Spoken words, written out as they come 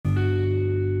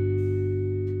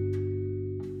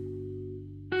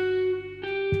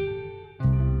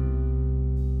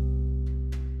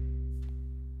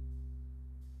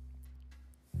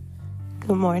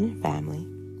Good morning, family.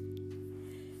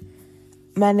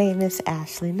 My name is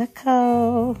Ashley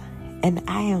Nicole, and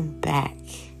I am back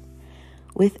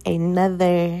with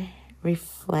another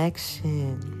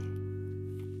reflection.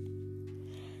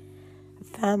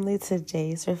 Family,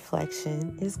 today's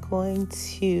reflection is going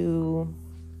to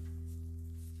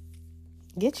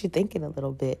get you thinking a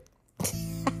little bit.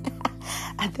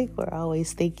 I think we're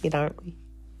always thinking, aren't we?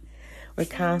 We're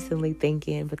constantly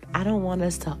thinking, but I don't want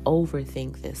us to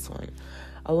overthink this one.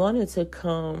 I want it to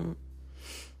come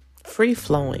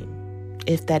free-flowing,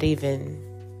 if that even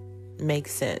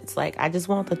makes sense. Like, I just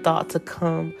want the thought to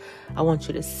come. I want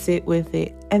you to sit with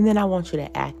it, and then I want you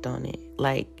to act on it,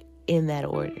 like in that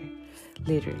order,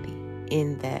 literally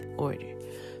in that order.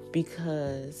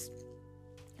 Because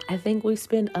I think we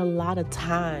spend a lot of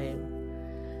time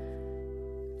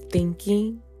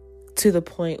thinking to the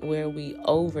point where we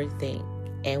overthink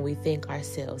and we think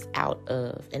ourselves out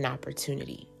of an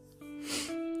opportunity.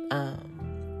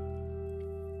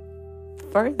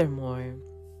 Furthermore,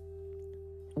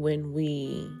 when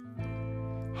we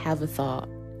have a thought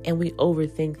and we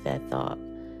overthink that thought,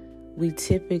 we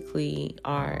typically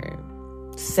are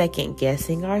second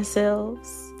guessing ourselves.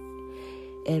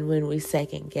 And when we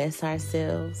second guess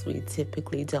ourselves, we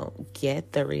typically don't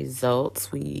get the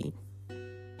results we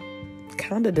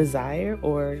kind of desire,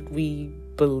 or we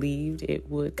believed it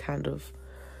would kind of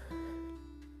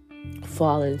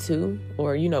fall into,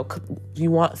 or you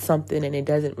want something and it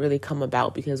doesn't really come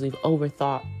about because we've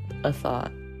overthought a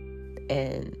thought,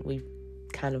 and we've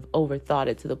kind of overthought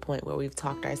it to the point where we've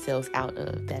talked ourselves out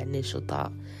of that initial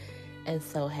thought. And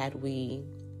so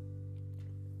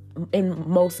in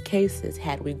most cases,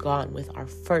 had we gone with our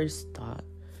first thought,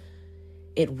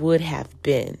 it would have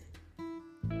been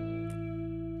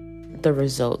the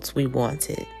results we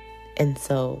wanted. And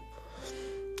so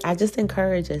I just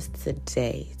encourage us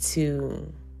today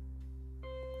to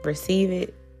receive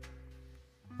it,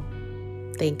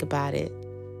 think about it,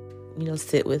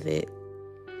 sit with it,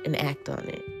 and act on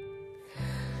it.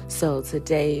 So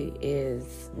today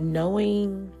is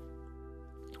knowing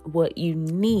what you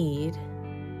need,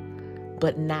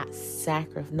 but not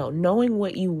knowing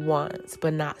what you want,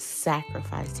 but not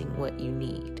sacrificing what you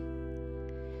need.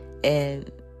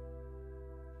 And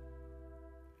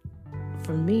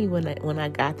for me, when I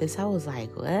got this, I was like,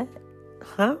 what?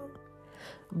 Huh?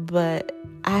 But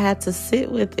I had to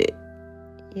sit with it.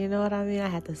 You know what I mean? I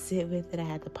had to sit with it. I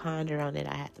had to ponder on it.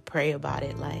 I had to pray about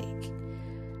it. Like,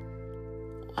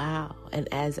 wow.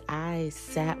 And as I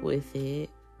sat with it,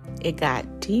 it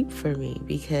got deep for me,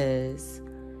 because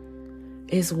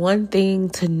it's one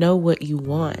thing to know what you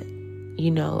want.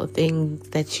 Things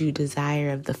that you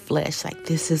desire of the flesh. Like,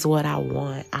 this is what I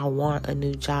want. I want a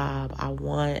new job. I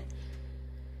want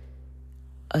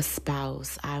a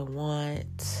spouse. I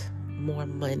want more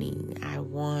money. I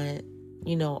want,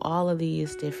 all of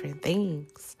these different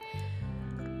things.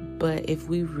 But if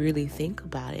we really think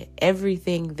about it,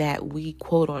 everything that we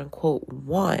quote unquote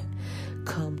want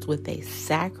comes with a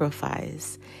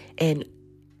sacrifice. And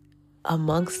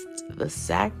amongst the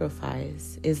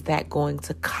sacrifice, is that going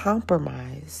to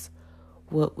compromise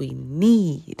what we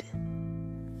need?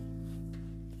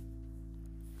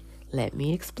 Let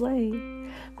me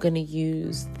explain. I'm going to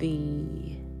use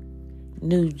the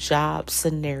new job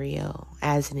scenario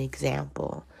as an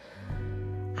example.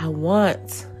 I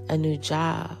want a new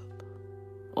job,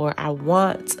 or I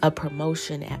want a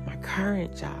promotion at my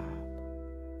current job,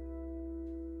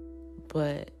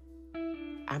 but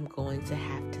I'm going to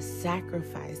have to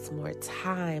sacrifice more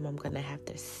time. I'm going to have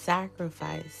to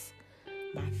sacrifice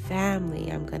my family.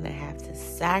 I'm going to have to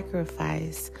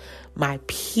sacrifice my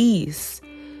peace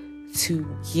to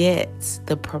get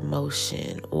the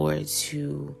promotion or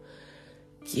to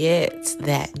get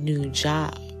that new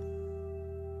job.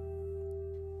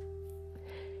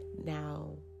 Now,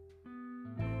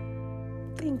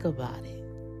 think about it.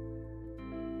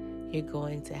 You're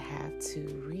going to have to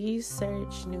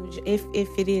research if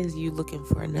it is you looking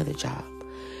for another job.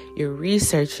 You're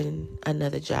researching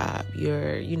another job.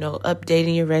 You're,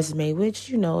 updating your resume, which,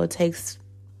 it takes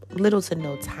little to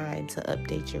no time to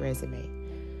update your resume.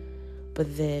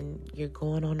 But then you're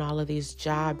going on all of these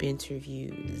job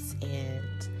interviews,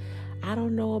 and I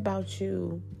don't know about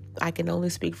you. I can only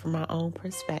speak from my own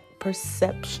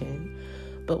perception.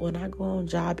 But when I go on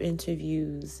job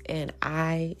interviews, and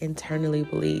I internally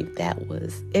believe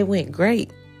it went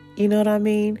great. You know what I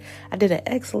mean? I did an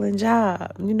excellent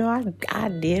job. I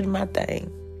did my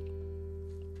thing.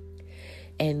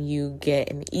 And you get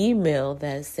an email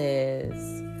that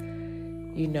says,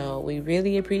 we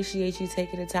really appreciate you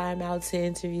taking the time out to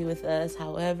interview with us.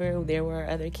 However, there were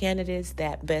other candidates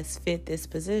that best fit this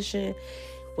position.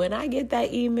 When I get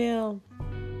that email,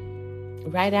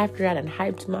 right after I done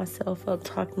hyped myself up,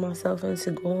 talked myself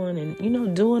into going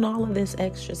and, doing all of this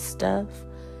extra stuff,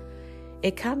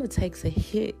 it kind of takes a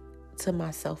hit to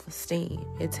my self-esteem.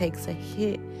 It takes a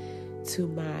hit to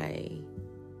my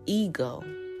ego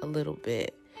a little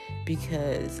bit,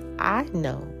 because I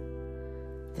know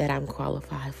that I'm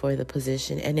qualified for the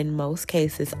position, and in most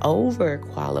cases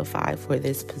overqualified for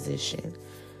this position.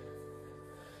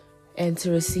 And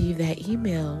to receive that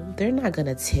email, they're not going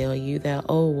to tell you that,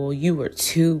 oh, well, you were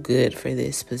too good for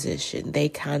this position. They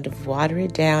kind of water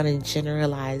it down and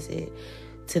generalize it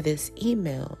to this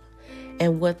email.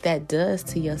 And what that does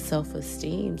to your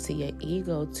self-esteem, to your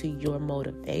ego, to your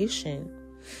motivation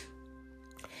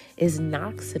is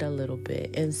knocks it a little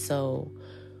bit. And so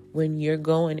when you're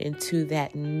going into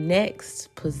that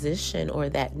next position or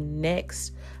that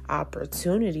next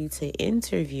opportunity to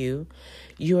interview,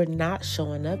 you're not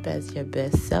showing up as your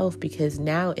best self, because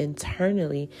now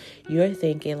internally you're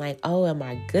thinking like, oh, am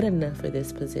I good enough for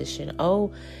this position?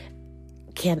 Oh,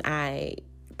 can I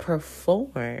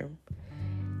perform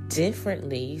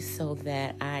differently so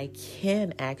that I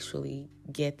can actually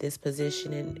get this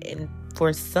position? And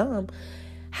for some,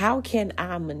 how can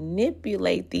I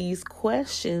manipulate these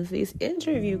questions, these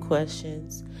interview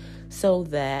questions, so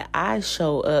that I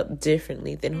show up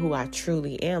differently than who I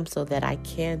truly am, so that I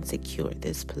can secure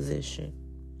this position?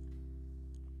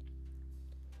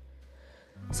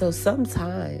 So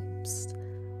sometimes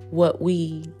what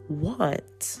we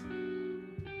want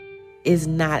is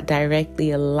not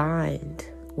directly aligned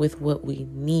with what we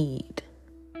need.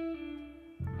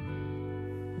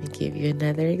 Let me give you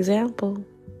another example.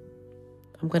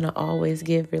 I'm going to always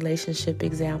give relationship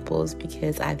examples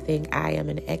because I think I am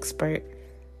an expert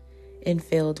in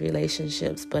failed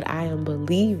relationships, but I am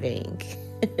believing,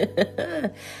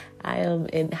 I am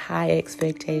in high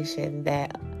expectation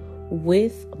that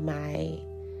with my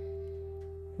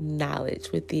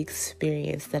knowledge, with the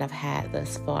experience that I've had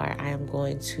thus far, I am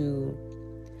going to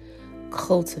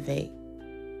cultivate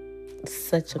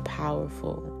such a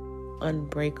powerful,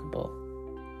 unbreakable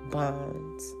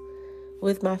bonds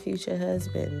with my future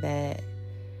husband that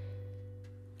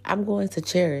I'm going to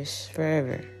cherish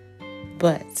forever.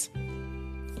 But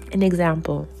an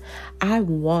example, I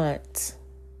want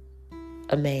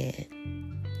a man,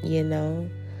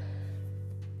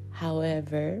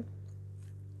 However,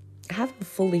 I haven't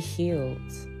fully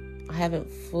healed. I haven't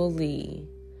fully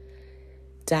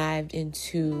dived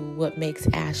into what makes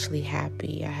Ashley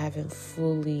happy. I haven't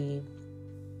fully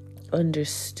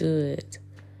understood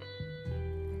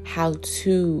how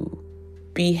to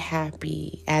be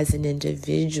happy as an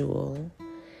individual.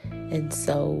 And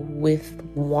so with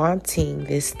wanting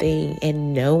this thing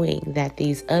and knowing that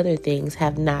these other things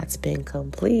have not been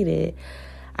completed,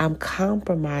 I'm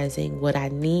compromising what I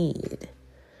need,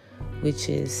 which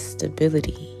is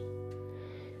stability,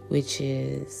 which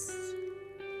is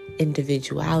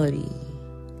individuality,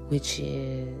 which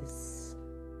is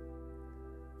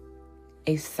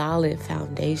a solid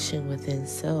foundation within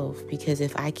self. Because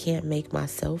if I can't make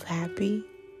myself happy,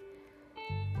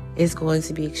 it's going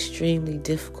to be extremely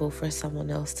difficult for someone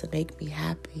else to make me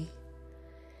happy.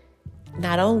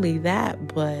 Not only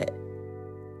that, but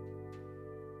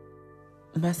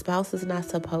my spouse is not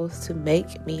supposed to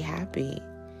make me happy.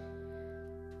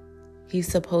 He's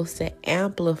supposed to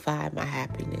amplify my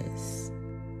happiness.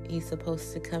 He's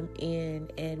supposed to come in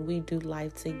and we do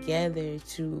life together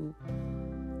to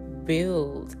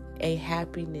build a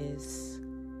happiness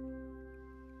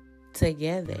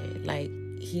together. Like,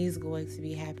 he's going to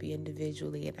be happy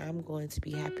individually and I'm going to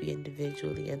be happy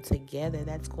individually, and together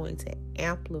that's going to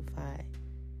amplify.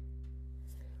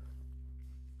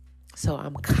 So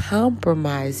I'm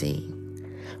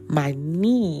compromising my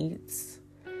needs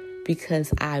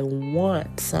because I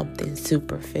want something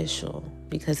superficial,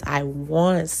 because I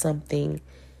want something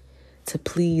to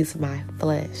please my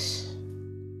flesh.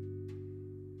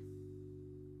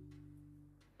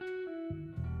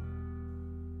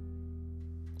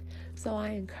 So I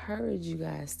encourage you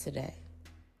guys today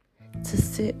to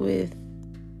sit with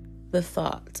the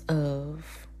thought of,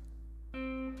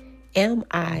 am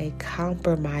I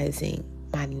compromising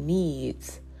my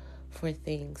needs for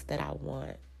things that I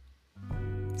want?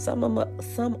 Some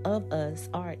of us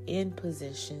are in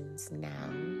positions now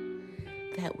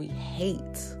that we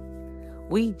hate.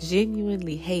 We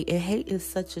genuinely hate. And hate is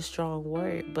such a strong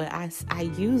word, but I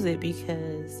use it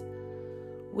because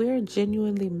we're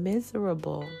genuinely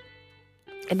miserable.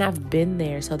 And I've been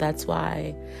there, so that's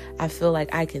why I feel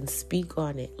like I can speak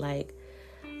on it. Like,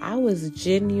 I was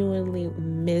genuinely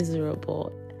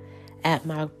miserable at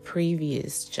my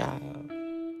previous job.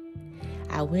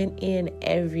 I went in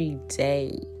every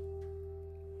day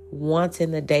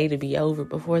wanting the day to be over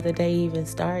before the day even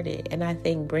started. And I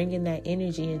think bringing that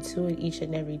energy into it each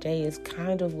and every day is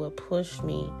kind of what pushed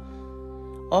me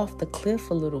off the cliff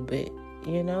a little bit,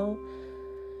 you know?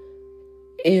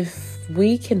 If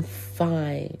we can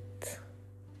find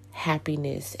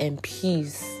happiness and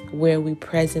peace where we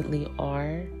presently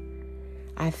are,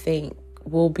 I think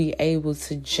we'll be able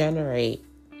to generate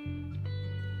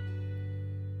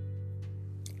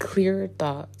clearer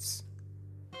thoughts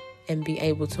and be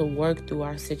able to work through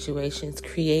our situations,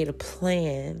 create a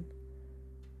plan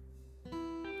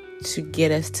to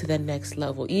get us to the next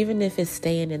level. Even if it's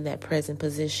staying in that present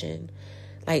position,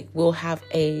 like we'll have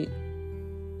a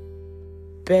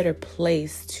better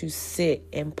place to sit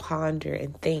and ponder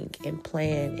and think and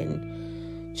plan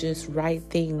and just write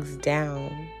things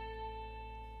down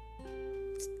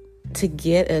to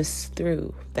get us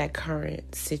through that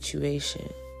current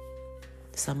situation.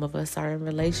 Some of us are in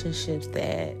relationships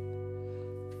that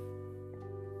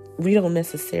we don't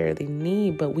necessarily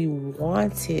need, but we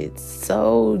wanted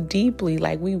so deeply,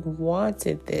 like we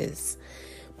wanted this,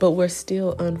 but we're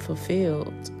still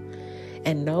unfulfilled.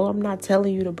 And no, I'm not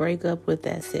telling you to break up with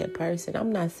that said person.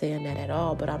 I'm not saying that at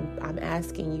all, but I'm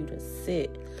asking you to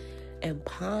sit and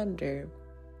ponder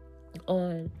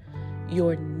on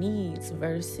your needs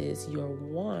versus your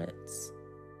wants.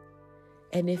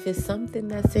 And if it's something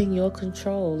that's in your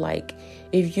control, like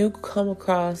if you come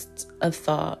across a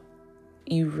thought,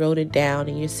 you wrote it down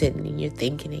and you're sitting and you're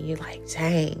thinking and you're like,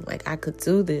 dang, like I could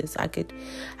do this. I could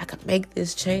make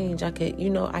this change. I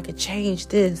could change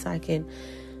this. I can,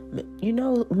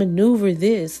 maneuver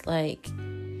this. Like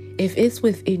if it's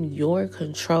within your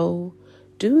control,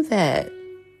 do that.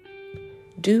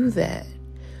 Do that.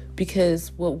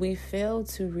 Because what we fail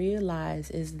to realize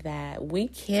is that we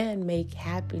can make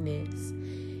happiness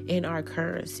in our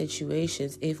current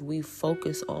situations if we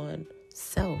focus on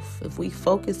self, if we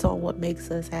focus on what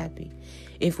makes us happy,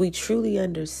 if we truly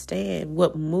understand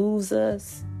what moves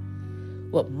us,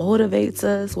 what motivates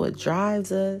us, what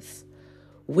drives us,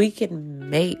 we can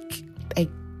make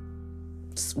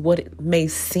what it may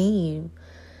seem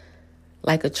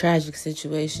like a tragic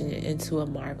situation into a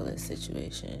marvelous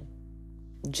situation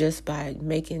just by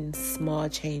making small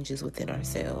changes within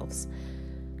ourselves.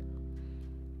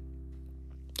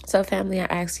 So family, I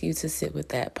ask you to sit with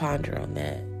that, ponder on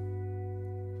that.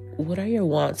 What are your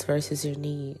wants versus your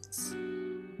needs?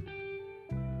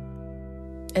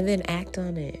 And then act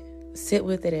on it. Sit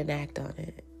with it and act on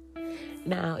it.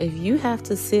 Now, if you have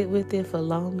to sit with it for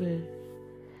longer,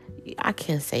 I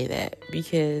can't say that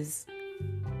because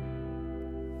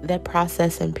that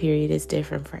processing period is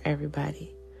different for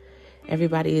everybody.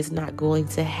 Everybody is not going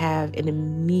to have an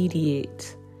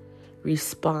immediate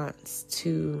response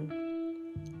to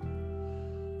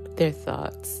their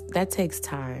thoughts. That takes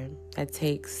time. That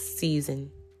takes season.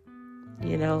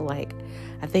 I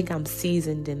think I'm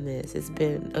seasoned in this. It's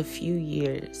been a few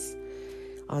years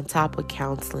on top of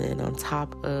counseling, on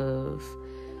top of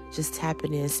just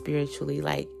tapping in spiritually.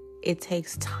 Like, it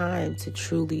takes time to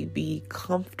truly be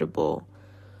comfortable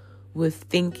with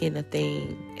thinking a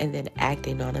thing and then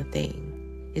acting on a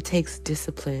thing. It takes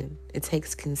discipline. It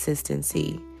takes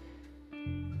consistency.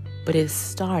 But it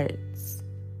starts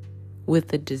with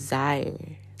the desire.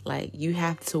 Like, you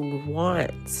have to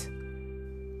want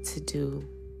to do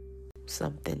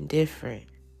something different.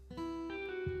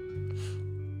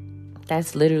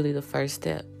 That's literally the first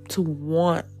step, to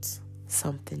want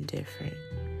something different.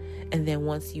 And then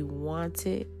once you want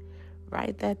it,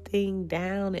 write that thing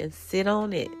down and sit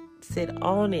on it. Sit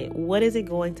on it. What is it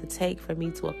going to take for me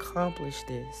to accomplish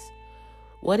this?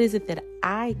 What is it that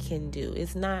I can do?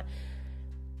 It's not,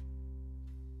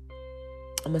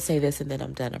 I'm going to say this and then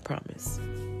I'm done, I promise.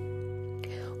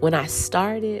 When I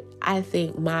started, I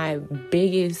think my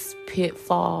biggest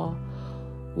pitfall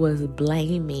was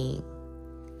blaming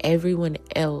everyone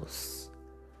else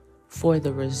for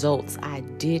the results I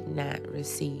did not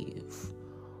receive,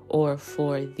 or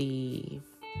for the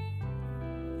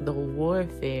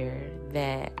warfare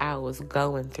that I was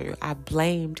going through. I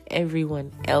blamed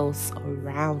everyone else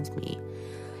around me.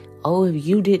 Oh, if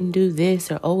you didn't do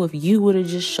this, or oh, if you would have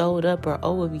just showed up, or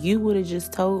oh, if you would have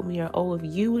just told me, or oh, if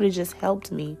you would have just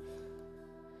helped me,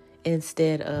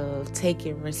 instead of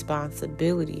taking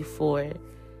responsibility for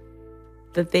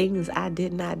the things I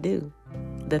did not do,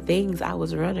 the things I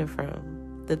was running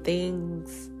from, the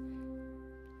things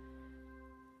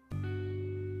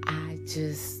I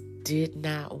just did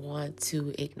not want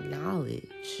to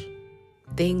acknowledge,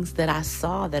 things that I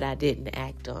saw that I didn't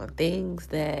act on, things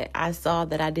that I saw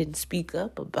that I didn't speak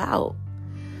up about.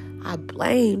 I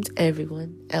blamed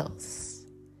everyone else.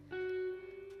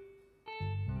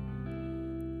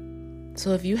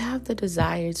 So if you have the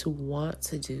desire to want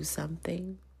to do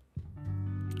something,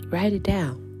 write it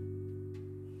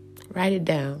down. Write it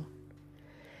down.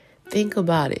 Think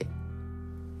about it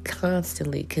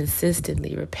constantly,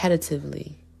 consistently,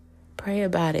 repetitively. Pray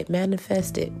about it,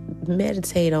 manifest it,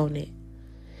 meditate on it.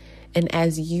 And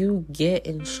as you get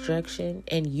instruction,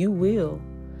 and you will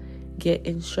get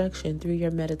instruction through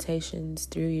your meditations,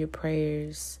 through your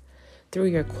prayers, through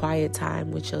your quiet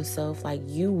time with yourself, like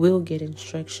you will get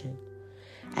instruction.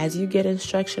 As you get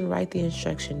instruction, write the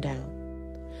instruction down.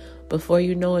 Before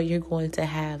you know it, you're going to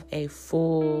have a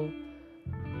full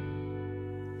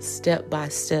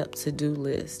step-by-step to-do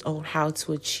list on how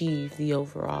to achieve the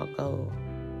overall goal.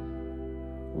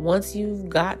 Once you've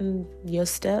gotten your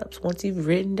steps, once you've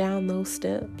written down those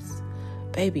steps,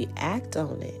 baby, act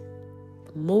on it.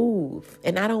 Move.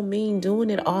 And I don't mean doing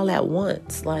it all at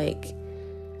once. Like,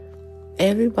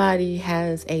 everybody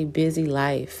has a busy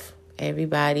life.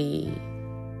 Everybody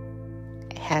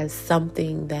has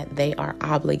something that they are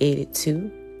obligated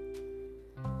to.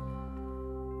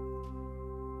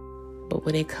 But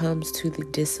when it comes to the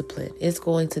discipline, it's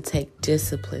going to take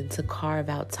discipline to carve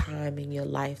out time in your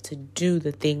life to do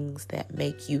the things that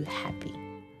make you happy.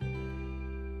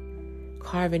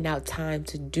 Carving out time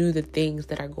to do the things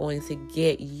that are going to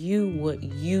get you what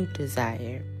you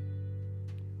desire.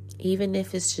 Even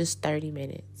if it's just 30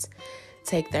 minutes.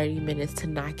 Take 30 minutes to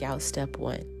knock out step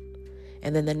 1.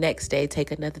 And then the next day,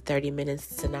 take another 30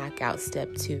 minutes to knock out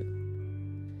step 2.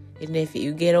 And if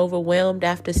you get overwhelmed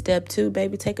after step 2,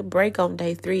 baby, take a break on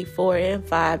day 3, 4, and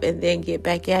 5, and then get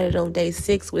back at it on day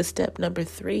 6 with step number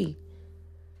 3.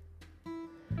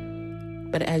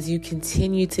 But as you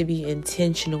continue to be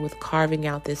intentional with carving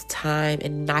out this time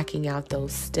and knocking out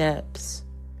those steps,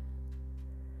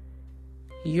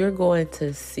 you're going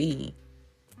to see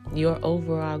your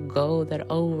overall goal, that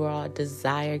overall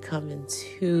desire come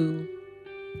into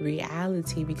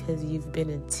reality because you've been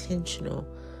intentional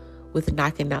with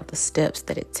knocking out the steps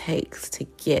that it takes to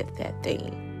get that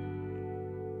thing.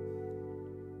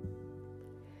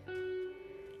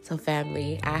 So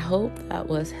family, I hope that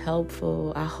was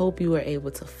helpful. I hope you were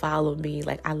able to follow me.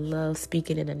 Like, I love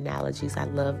speaking in analogies. I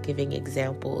love giving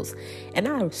examples. And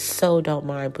I so don't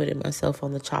mind putting myself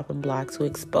on the chopping block to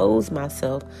expose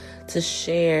myself, to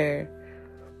share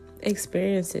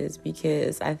experiences,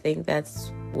 because I think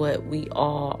that's what we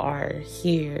all are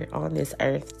here on this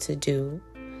earth to do.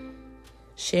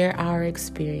 Share our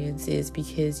experiences,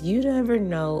 because you never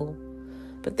know,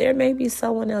 but there may be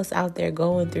someone else out there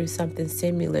going through something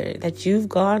similar that you've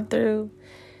gone through.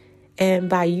 And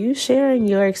by you sharing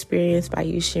your experience, by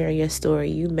you sharing your story,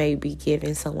 you may be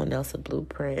giving someone else a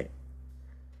blueprint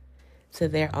to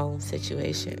their own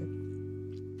situation.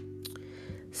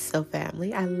 So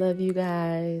family, I love you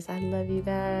guys. I love you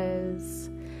guys.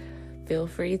 Feel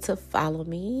free to follow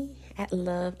me at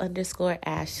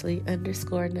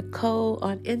love_Ashley_Nicole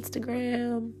on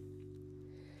Instagram.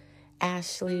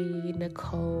 Ashley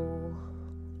Nicole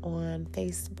on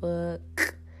Facebook.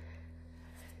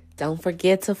 Don't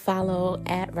forget to follow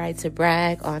at Right to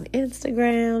Brag on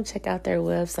Instagram. Check out their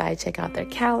website. Check out their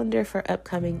calendar for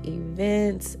upcoming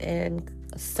events and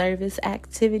service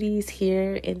activities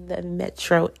here in the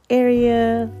metro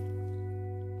area.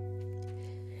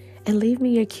 And leave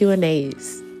me your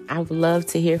Q&As. I would love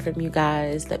to hear from you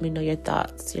guys. Let me know your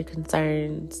thoughts, your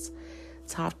concerns,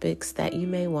 topics that you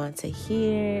may want to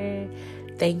hear.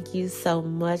 Thank you so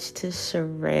much to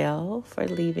Sherelle for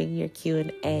leaving your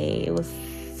Q&A. It was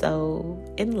so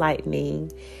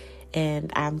enlightening,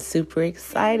 and I'm super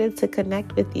excited to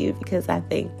connect with you because I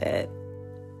think that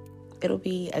it'll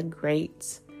be a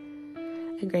great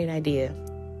idea.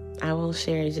 I won't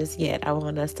share it just yet. I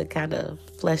want us to kind of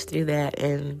flesh through that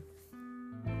and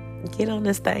get on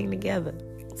this thing together.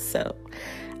 So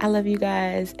I love you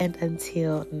guys, and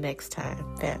until next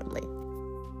time, family.